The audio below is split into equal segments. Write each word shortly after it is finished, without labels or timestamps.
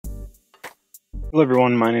Hello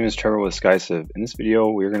everyone, my name is Trevor with SkyCiv. In this video,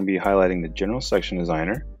 we're going to be highlighting the general section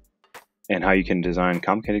designer and how you can design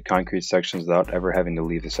complicated concrete sections without ever having to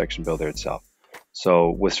leave the section builder itself. So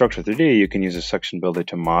with Structure 3D, you can use a section builder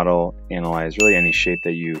to model, analyze really any shape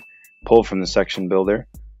that you pull from the section builder.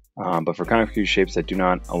 But for concrete shapes that do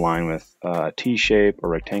not align with a T shape or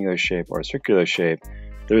rectangular shape or a circular shape,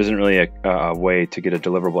 there isn't really a way to get a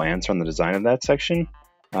deliverable answer on the design of that section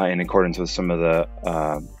in accordance with some of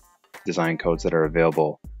the design codes that are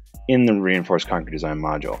available in the reinforced concrete design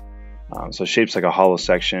module. So shapes like a hollow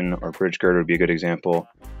section or bridge girder would be a good example.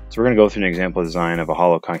 So we're going to go through an example design of a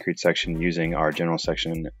hollow concrete section using our general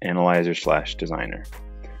section analyzer / designer.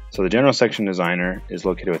 So the general section designer is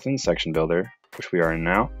located within the section builder, which we are in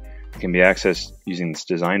now. It can be accessed using this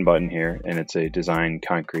design button here, and it's a design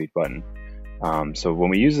concrete button. So when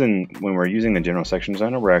we're using the general section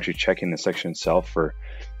designer, we're actually checking the section itself for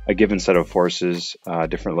a given set of forces,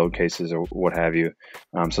 different load cases, or what have you.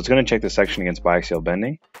 So it's going to check the section against biaxial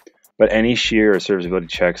bending, but any shear or serviceability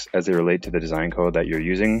checks as they relate to the design code that you're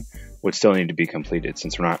using would still need to be completed,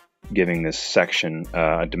 since we're not giving this section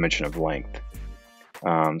a dimension of length.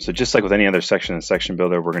 So just like with any other section in the section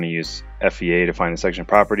builder, we're going to use FEA to find the section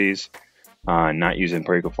properties, not use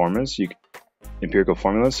empirical formulas.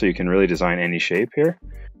 So you can really design any shape here.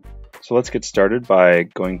 So let's get started by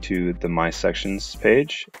going to the My Sections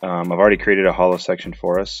page. I've already created a hollow section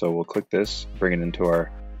for us, so we'll click this, bring it into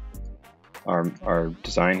our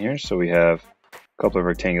design here. So we have a couple of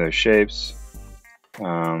rectangular shapes.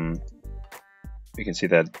 You can see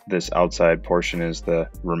that this outside portion is the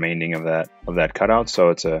remaining of that cutout, so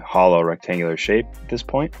it's a hollow rectangular shape at this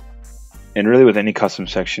point. And really with any custom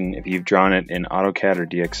section, if you've drawn it in AutoCAD or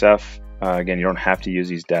DXF, again, you don't have to use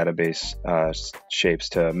these database shapes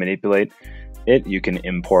to manipulate it. You can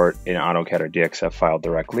import an AutoCAD or DXF file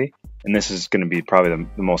directly. And this is going to be probably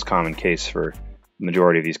the most common case for the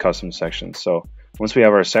majority of these custom sections. So once we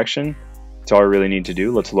have our section, that's all we really need to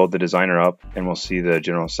do. Let's load the designer up and we'll see the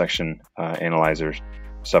general section analyzer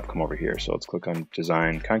stuff come over here. So let's click on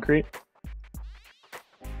Design Concrete.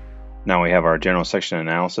 Now we have our general section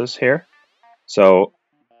analysis here. So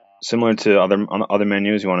similar to other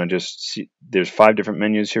menus, you want to just see there's 5 different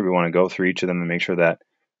menus here. We want to go through each of them and make sure that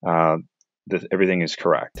everything is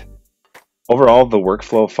correct. Overall, the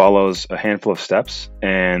workflow follows a handful of steps,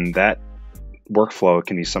 and that workflow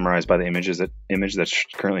can be summarized by the image that's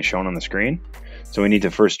currently shown on the screen. So we need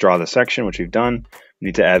to first draw the section, which we've done. We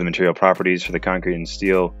need to add the material properties for the concrete and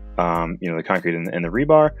steel, the concrete and the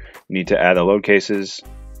rebar. We need to add the load cases,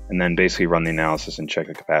 and then basically run the analysis and check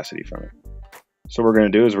the capacity from it. So what we're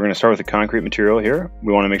going to do is we're going to start with the concrete material here.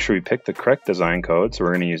 We want to make sure we pick the correct design code, so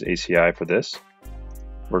we're going to use ACI for this.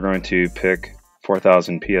 We're going to pick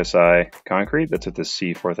 4000 PSI concrete. That's what the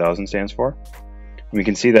C4000 stands for. And we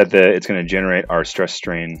can see that it's going to generate our stress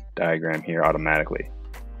strain diagram here automatically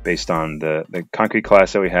based on the concrete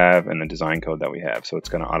class that we have and the design code that we have. So it's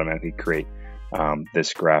going to automatically create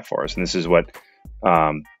this graph for us. And this is what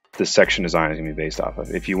the section design is going to be based off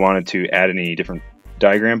of. If you wanted to add any different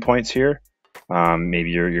diagram points here,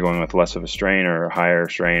 maybe you're going with less of a strain or a higher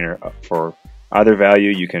strain, or for either value,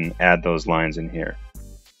 you can add those lines in here.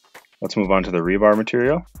 Let's move on to the rebar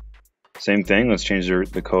material. Same thing, let's change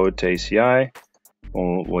the code to ACI.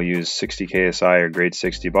 We'll use 60 KSI or grade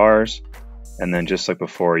 60 bars. And then just like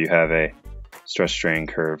before, you have a stress strain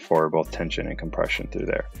curve for both tension and compression through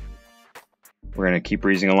there. We're going to keep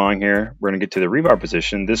breezing along here. We're going to get to the rebar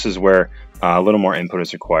position. This is where a little more input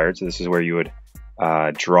is required. So this is where you would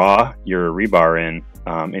draw your rebar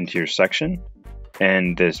into your section,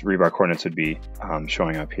 and this rebar coordinates would be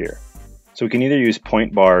showing up here. So we can either use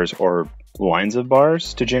point bars or lines of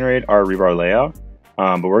bars to generate our rebar layout,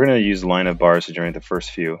 but we're going to use line of bars to generate the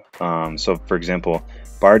first few. So for example,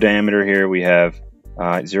 bar diameter here we have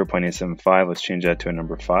 0.875. Let's change that to a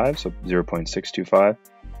number 5, so 0.625.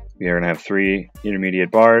 We are going to have 3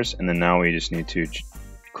 intermediate bars, and then now we just need to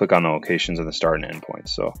click on the locations of the start and end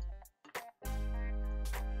points. So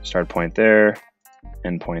start point there,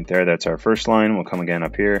 end point there, that's our first line. We'll come again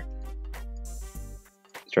up here,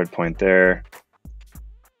 start point there,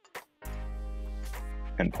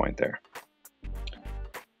 end point there.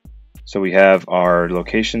 So we have our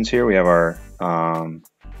locations here, we have our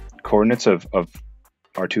coordinates of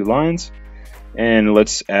our 2 lines, and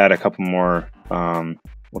let's add a couple more.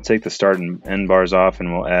 We'll take the start and end bars off,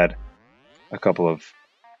 and we'll add a couple of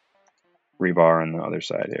rebar on the other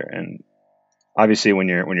side here. And obviously, when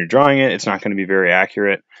you're drawing it, it's not going to be very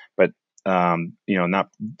accurate, but not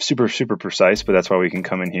super precise. But that's why we can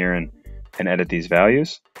come in here and edit these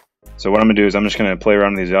values. So what I'm going to do is I'm just going to play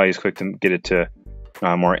around with these values quick to get it to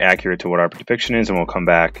more accurate to what our depiction is, and we'll come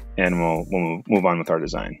back and we'll move on with our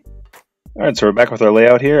design. All right, so we're back with our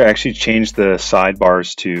layout here. I actually changed the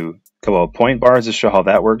sidebars to a couple of point bars to show how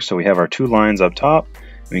that works. So we have our 2 lines up top,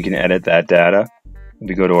 and we can edit that data. If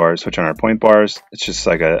we go to our switch on our point bars, it's just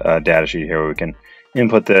like a data sheet here where we can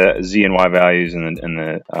input the Z and Y values and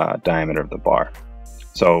the diameter of the bar.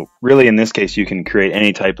 So really, in this case, you can create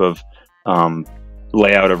any type of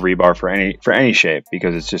layout of rebar for any shape,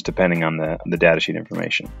 because it's just depending on the data sheet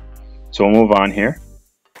information. So we'll move on here.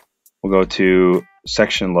 We'll go to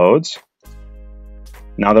section loads.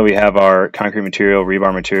 Now that we have our concrete material,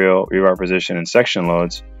 rebar position, and section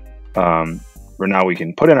loads, where now we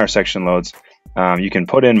can put in our section loads. You can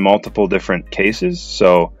put in multiple different cases.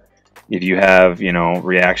 So if you have,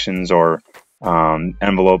 reactions or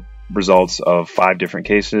envelope results of 5 different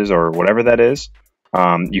cases or whatever that is,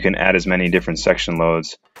 you can add as many different section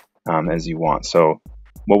loads as you want. So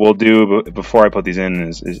what we'll do before I put these in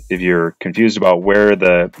is if you're confused about where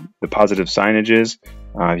the positive signage is,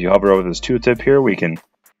 if you hover over this tooltip here, we can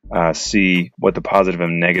see what the positive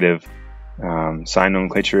and negative sign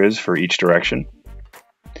nomenclature is for each direction.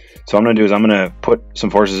 So what I'm going to do is I'm going to put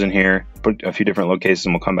some forces in here, put a few different load cases,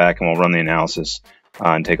 and we'll come back and we'll run the analysis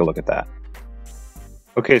and take a look at that.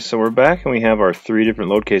 Okay, so we're back and we have our 3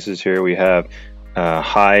 different load cases here. We have a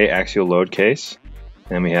high axial load case,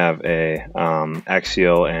 and we have a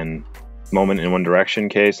axial and moment in one direction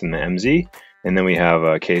case in the MZ, and then we have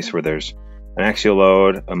a case where there's an axial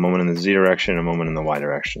load, a moment in the Z direction, a moment in the Y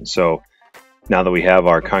direction. So now that we have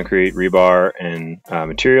our concrete, rebar, and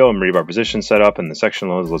material and rebar position set up and the section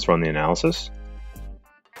loads, let's run the analysis.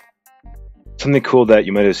 Something cool that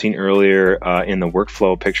you might have seen earlier in the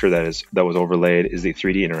workflow picture that was overlaid is the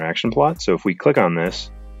 3D interaction plot. So if we click on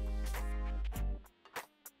this,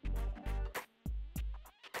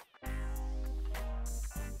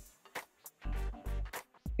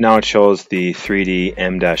 now it shows the 3D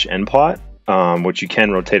M-N plot, which you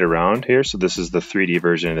can rotate around here. So this is the 3D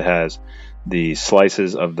version. It has the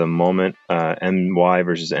slices of the moment MY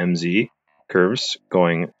versus MZ curves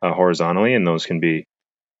going horizontally, and those can be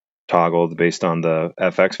toggled based on the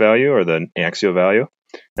FX value or the axial value.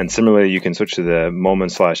 And similarly, you can switch to the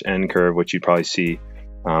moment/N curve, which you'd probably see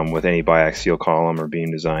with any biaxial column or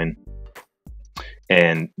beam design.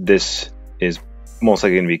 And this is most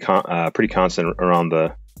likely going to be pretty constant around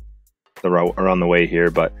the way here,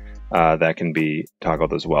 but that can be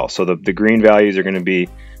toggled as well. So the green values are going to be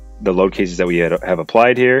the load cases that we have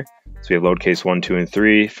applied here. So we have load case 1, 2, and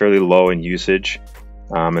 3, fairly low in usage.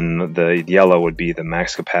 And the yellow would be the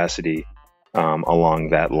max capacity along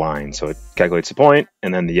that line. So it calculates the point,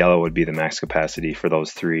 and then the yellow would be the max capacity for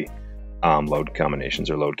those 3 load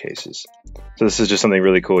combinations or load cases. So this is just something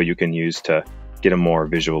really cool you can use to get a more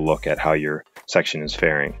visual look at how your section is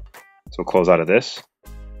faring. So we'll close out of this.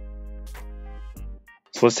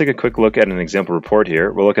 So let's take a quick look at an example report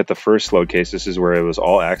here. We'll look at the first load case. This is where it was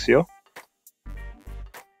all axial.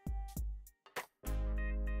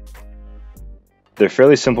 They're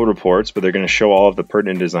fairly simple reports, but they're going to show all of the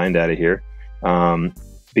pertinent design data here.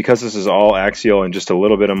 Because this is all axial and just a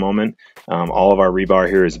little bit of moment, all of our rebar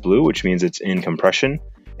here is blue, which means it's in compression.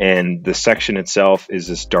 And the section itself is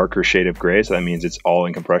this darker shade of gray, so that means it's all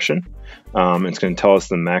in compression. It's going to tell us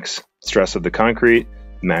the max stress of the concrete,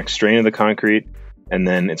 max strain of the concrete, and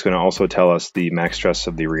then it's going to also tell us the max stress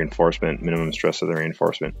of the reinforcement, minimum stress of the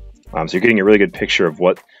reinforcement. So you're getting a really good picture of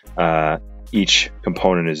what each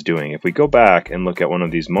component is doing. If we go back and look at one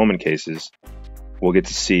of these moment cases, we'll get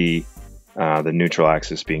to see the neutral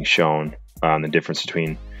axis being shown, the difference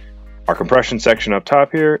between our compression section up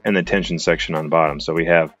top here and the tension section on the bottom. So we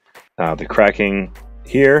have the cracking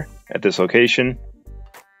here at this location,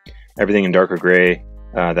 everything in darker gray,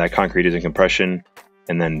 that concrete is in compression,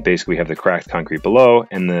 and then basically we have the cracked concrete below,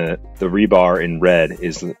 and the rebar in red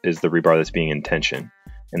is the rebar that's being in tension.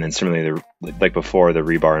 And then similarly, like before, the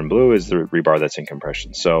rebar in blue is the rebar that's in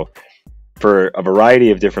compression. So for a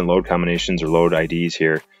variety of different load combinations or load IDs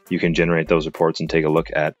here, you can generate those reports and take a look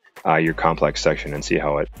at your complex section and see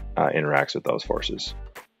how it interacts with those forces.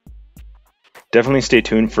 Definitely stay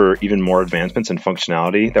tuned for even more advancements and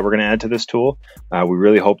functionality that we're going to add to this tool. We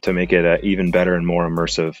really hope to make it an even better and more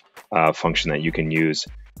immersive function that you can use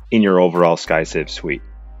in your overall SkyCiv suite.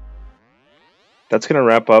 That's going to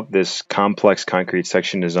wrap up this complex concrete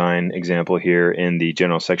section design example here in the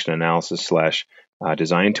general section analysis /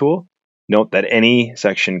 design tool. Note that any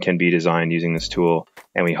section can be designed using this tool,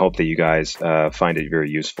 and we hope that you guys find it very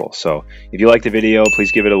useful. So if you liked the video,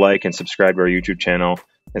 please give it a like and subscribe to our YouTube channel,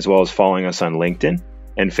 as well as following us on LinkedIn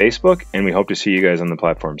and Facebook, and we hope to see you guys on the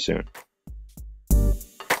platform soon.